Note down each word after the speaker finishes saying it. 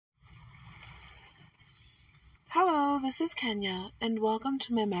Hello, this is Kenya, and welcome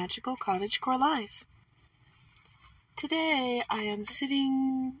to my magical cottagecore life. Today, I am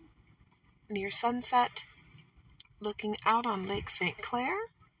sitting near sunset, looking out on Lake St. Clair.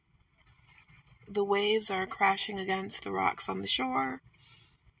 The waves are crashing against the rocks on the shore,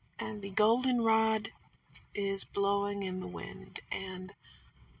 and the goldenrod is blowing in the wind. And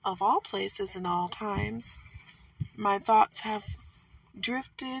of all places and all times, my thoughts have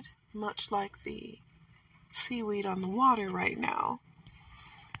drifted much like the seaweed on the water right now,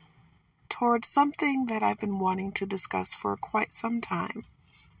 towards something that I've been wanting to discuss for quite some time.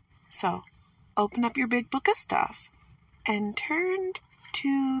 So, open up your big book of stuff and turn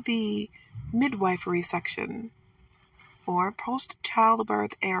to the midwifery section or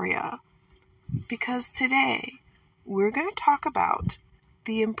post-childbirth area, because today we're going to talk about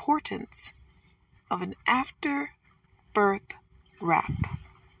the importance of an after-birth wrap.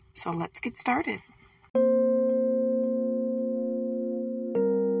 So let's get started.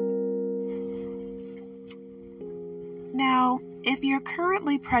 Now, if you're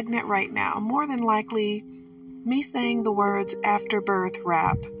currently pregnant right now, more than likely, me saying the words after-birth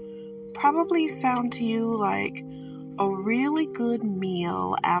wrap probably sound to you like a really good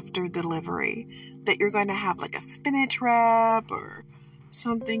meal after delivery, that you're going to have like a spinach wrap or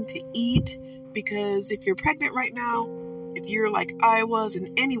something to eat, because if you're pregnant right now, if you're like I was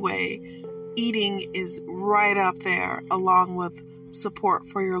in any way, eating is right up there along with support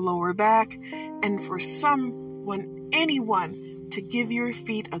for your lower back and for anyone to give your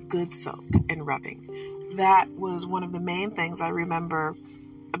feet a good soak and rubbing. That was one of the main things I remember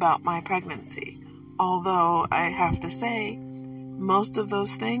about my pregnancy. Although I have to say, most of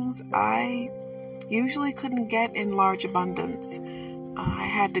those things I usually couldn't get in large abundance. I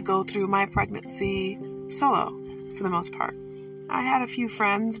had to go through my pregnancy solo for the most part. I had a few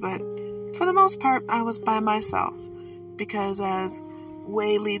friends, but for the most part I was by myself, because as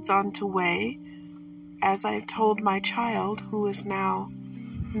way leads on to way, as I've told my child, who is now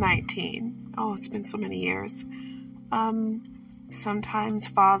 19, it's been so many years, sometimes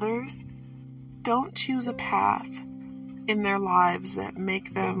fathers don't choose a path in their lives that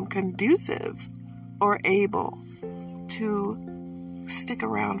make them conducive or able to stick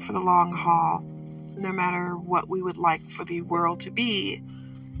around for the long haul. No matter what we would like for the world to be,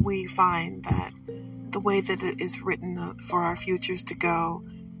 we find that the way that it is written for our futures to go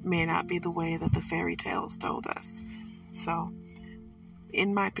may not be the way that the fairy tales told us. So,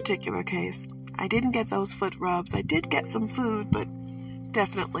 in my particular case, I didn't get those foot rubs. I did get some food, but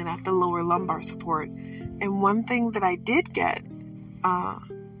definitely not the lower lumbar support. And one thing that I did get,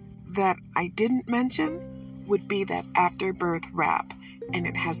 that I didn't mention, would be that after-birth wrap, and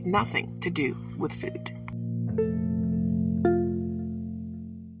it has nothing to do with food.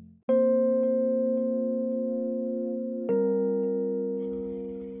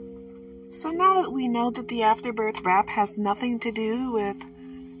 So now that we know that the afterbirth wrap has nothing to do with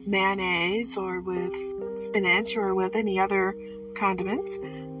mayonnaise or with spinach or with any other condiments,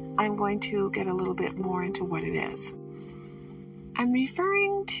 I'm going to get a little bit more into what it is. I'm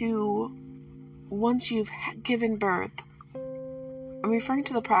referring to once you've given birth. I'm referring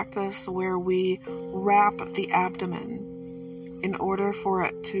to the practice where we wrap the abdomen in order for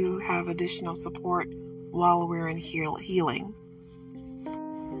it to have additional support while we're in healing.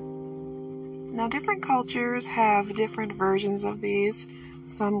 Now, different cultures have different versions of these.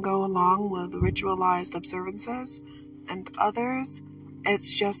 Some go along with ritualized observances, and others,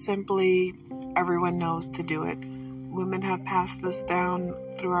 it's just simply everyone knows to do it. Women have passed this down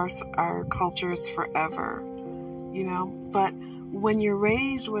through our cultures forever, but when you're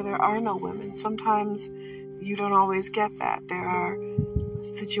raised where there are no women, sometimes you don't always get that. There are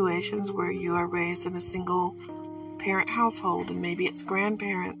situations where you are raised in a single parent household, and maybe it's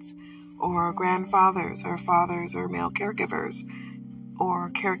grandparents or grandfathers or fathers or male caregivers or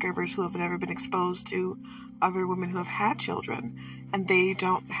caregivers who have never been exposed to other women who have had children, and they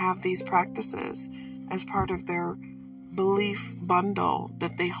don't have these practices as part of their belief bundle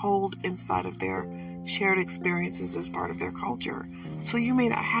that they hold inside of their shared experiences as part of their culture. So you may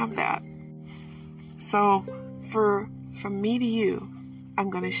not have that. So from me to you, I'm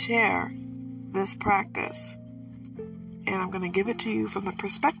going to share this practice, and I'm going to give it to you from the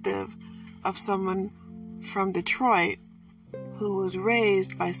perspective of someone from Detroit who was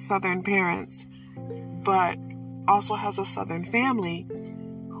raised by Southern parents, but also has a Southern family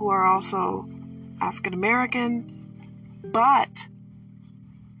who are also African American, but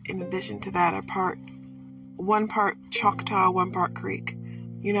in addition to that are one part Choctaw, one part Creek.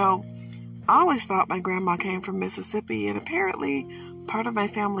 I always thought my grandma came from Mississippi, and apparently part of my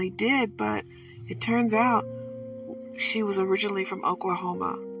family did, but it turns out she was originally from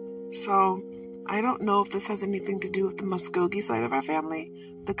Oklahoma. So I don't know if this has anything to do with the Muskogee side of our family,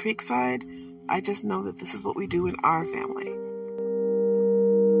 the Creek side. I just know that this is what we do in our family.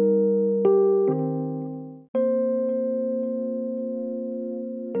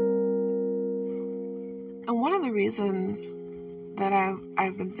 And one of the reasons that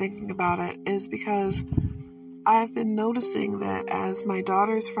I've been thinking about it is because I've been noticing that as my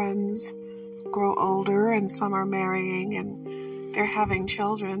daughter's friends grow older and some are marrying and they're having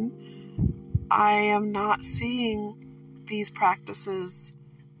children, I am not seeing these practices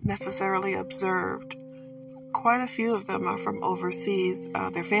necessarily observed. Quite a few of them are from overseas,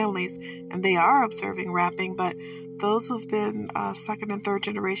 their families, and they are observing wrapping, but those who've been second and third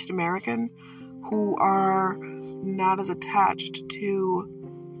generation American who are not as attached to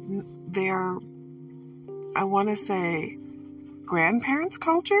their, I want to say, grandparents'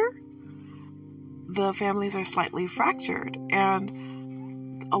 culture, the families are slightly fractured,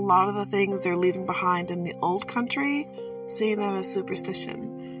 and a lot of the things they're leaving behind in the old country, seeing them as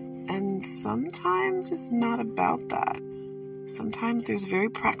superstition. And sometimes it's not about that. Sometimes there's very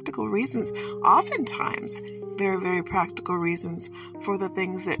practical reasons. Oftentimes, there are very practical reasons for the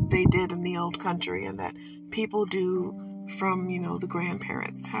things that they did in the old country and that people do from, the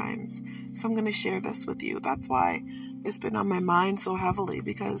grandparents' times. So I'm going to share this with you. That's why it's been on my mind so heavily,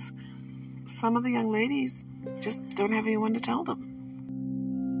 because some of the young ladies just don't have anyone to tell them.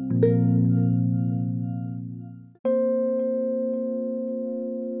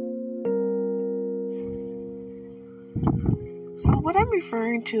 So what I'm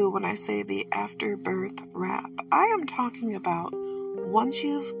referring to when I say the after-birth wrap, I am talking about once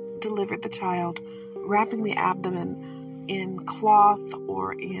you've delivered the child, wrapping the abdomen in cloth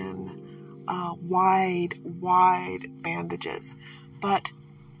or in wide bandages. But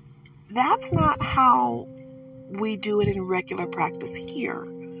that's not how we do it in regular practice here.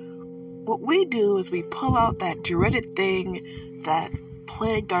 What we do is we pull out that dreaded thing that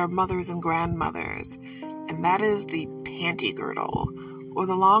plagued our mothers and grandmothers, and that is the panty girdle or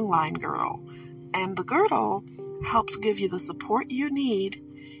the long line girdle. And the girdle helps give you the support you need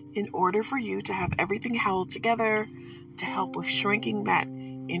in order for you to have everything held together, to help with shrinking that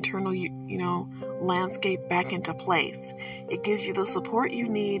internal, landscape back into place. It gives you the support you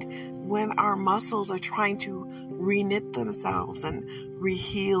need when our muscles are trying to reknit themselves and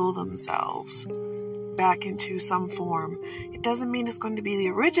reheal themselves back into some form. It doesn't mean it's going to be the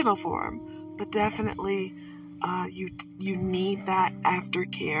original form, but definitely you need that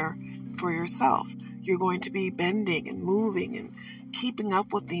aftercare for yourself. You're going to be bending and moving and keeping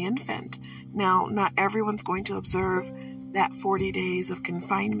up with the infant. Now, not everyone's going to observe that 40 days of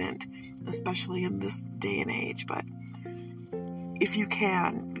confinement, especially in this day and age, but if you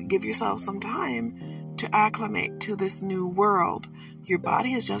can, give yourself some time to acclimate to this new world. Your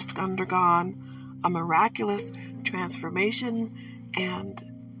body has just undergone a miraculous transformation and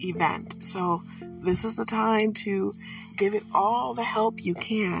event. So this is the time to give it all the help you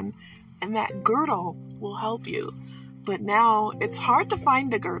can, and that girdle will help you. But now it's hard to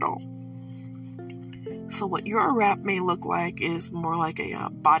find a girdle. So what your wrap may look like is more like a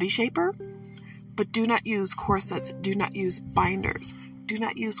body shaper, but do not use corsets, do not use binders, do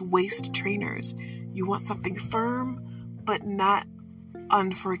not use waist trainers. You want something firm, but not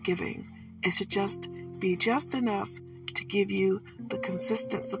unforgiving. It should just be just enough to give you the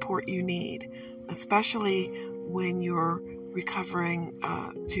consistent support you need, especially when you're recovering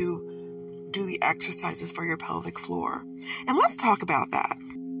to do the exercises for your pelvic floor. And let's talk about that.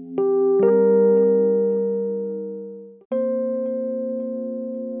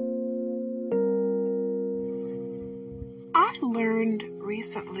 I learned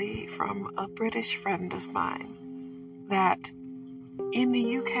recently from a British friend of mine that in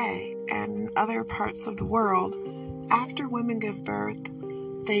the UK and other parts of the world, after women give birth,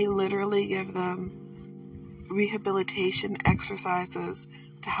 they literally give them rehabilitation exercises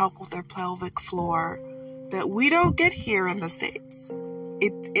to help with their pelvic floor that we don't get here in the States.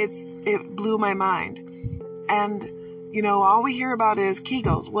 It blew my mind. And, all we hear about is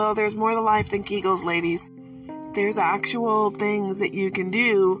Kegels. Well, there's more to life than Kegels, ladies. There's actual things that you can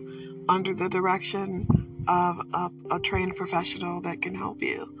do under the direction of a trained professional that can help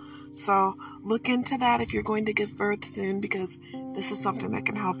you. So look into that if you're going to give birth soon, because this is something that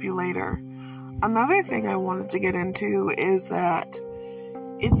can help you later. Another thing I wanted to get into is that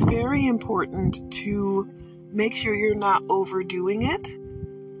it's very important to make sure you're not overdoing it,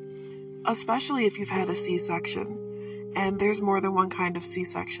 especially if you've had a C-section. And there's more than one kind of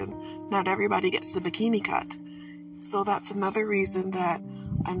C-section. Not everybody gets the bikini cut. So that's another reason that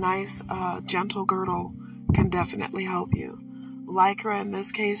a nice gentle girdle can definitely help you. Lycra in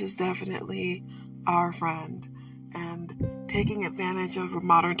this case is definitely our friend, and taking advantage of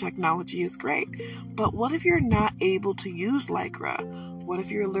modern technology is great. But what if you're not able to use Lycra? What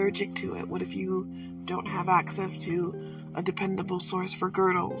if you're allergic to it? What if you don't have access to a dependable source for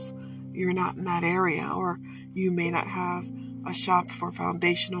girdles? You're not in that area, or you may not have a shop for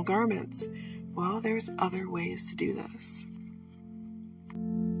foundational garments. Well, there's other ways to do this.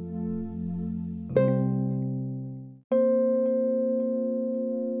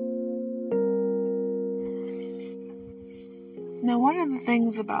 Now, one of the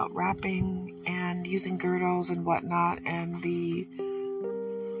things about wrapping and using girdles and whatnot, and the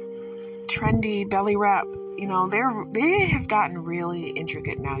trendy belly wrap, they have gotten really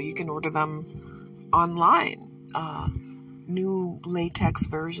intricate now. You can order them online. New latex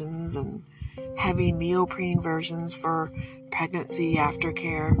versions and heavy neoprene versions for pregnancy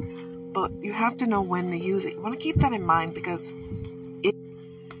aftercare. But you have to know when to use it. You want to keep that in mind, because if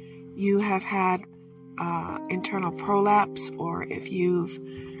you have had internal prolapse, or if you've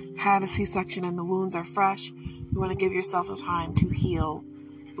had a C-section and the wounds are fresh, you want to give yourself a time to heal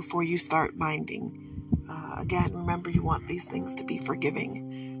before you start binding. Again, remember, you want these things to be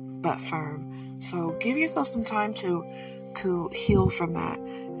forgiving but firm. So give yourself some time to heal from that.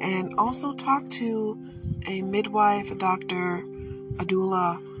 And also talk to a midwife, a doctor, a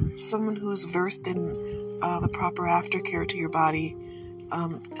doula, someone who's versed in the proper aftercare to your body,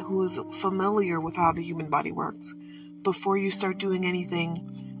 who is familiar with how the human body works, before you start doing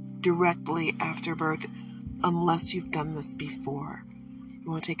anything directly after birth, unless you've done this before.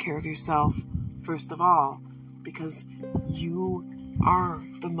 You want to take care of yourself first of all, because you are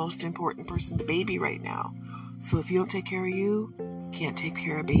the most important person to baby right now. So if you don't take care of you, can't take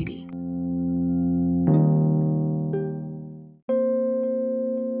care of baby.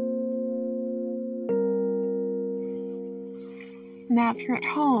 Now, if you're at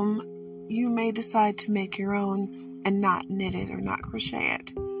home, you may decide to make your own and not knit it or not crochet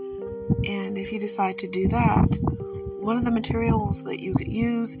it. And if you decide to do that, one of the materials that you could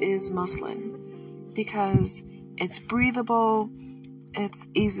use is muslin, because it's breathable, it's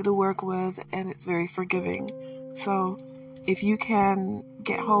easy to work with, and it's very forgiving. So if you can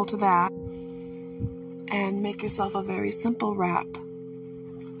get hold of that and make yourself a very simple wrap,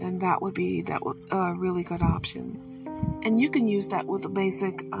 then that would be a really good option. And you can use that with the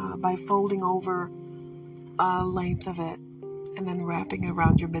basic by folding over a length of it and then wrapping it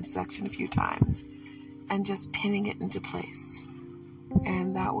around your midsection a few times and just pinning it into place.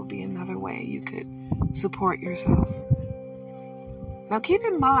 And that would be another way you could support yourself. Now keep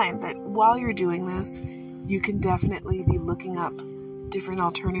in mind that while you're doing this, you can definitely be looking up different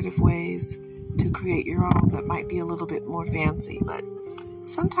alternative ways to create your own that might be a little bit more fancy, but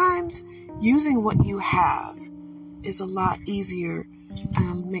sometimes using what you have is a lot easier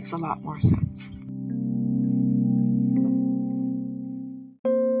and makes a lot more sense.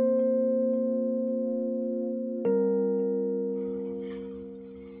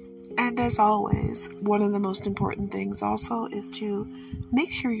 And as always, one of the most important things also is to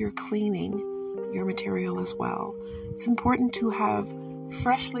make sure you're cleaning your material as well. It's important to have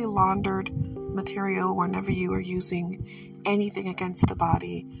freshly laundered material whenever you are using anything against the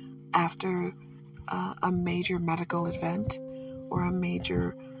body after a major medical event or a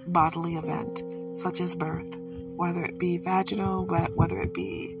major bodily event, such as birth, whether it be vaginal, whether it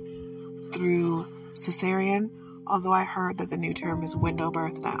be through cesarean, although I heard that the new term is window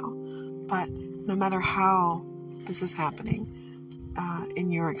birth now. But no matter how this is happening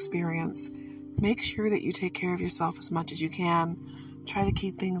in your experience, make sure that you take care of yourself as much as you can. Try to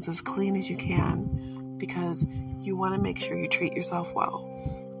keep things as clean as you can, because you want to make sure you treat yourself well.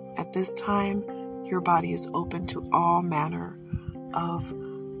 At this time, your body is open to all manner of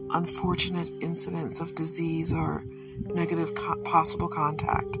unfortunate incidents of disease or negative possible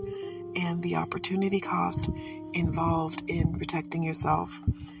contact. And the opportunity cost involved in protecting yourself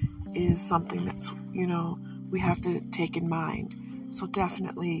is something that's, we have to take in mind. So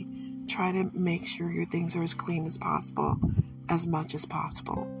definitely try to make sure your things are as clean as possible, as much as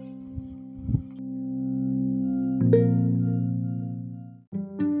possible.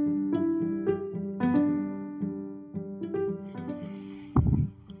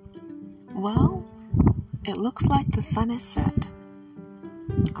 Well, it looks like the sun is set.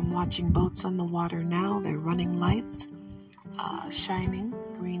 I'm watching boats on the water now. They're running lights, shining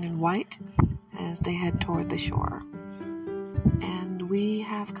green and white as they head toward the shore. And we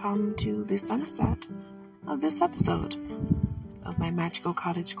have come to the sunset of this episode of my Magical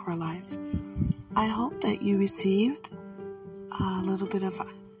Cottagecore Life. I hope that you received a little bit of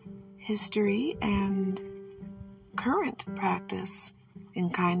history and current practice in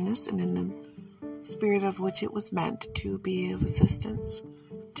kindness and in the spirit of which it was meant to be of assistance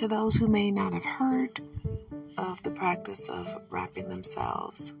to those who may not have heard of the practice of wrapping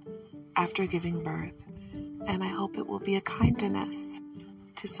themselves after giving birth. And I hope it will be a kindness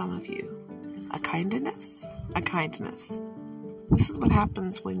to some of you. A kindness? A kindness. This is what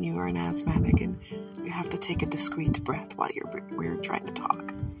happens when you are an asthmatic and you have to take a discreet breath while we're trying to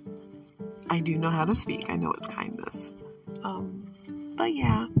talk. I do know how to speak. I know it's kindness. But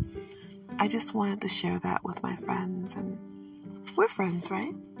yeah, I just wanted to share that with my friends, and we're friends,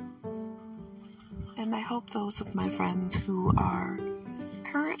 right? And I hope those of my friends who are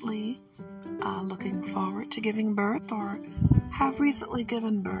currently looking forward to giving birth or have recently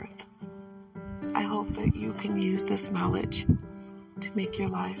given birth, I hope that you can use this knowledge to make your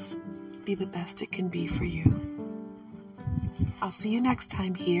life be the best it can be for you. I'll see you next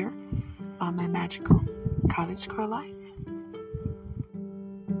time here on my magical Cottagecore Life.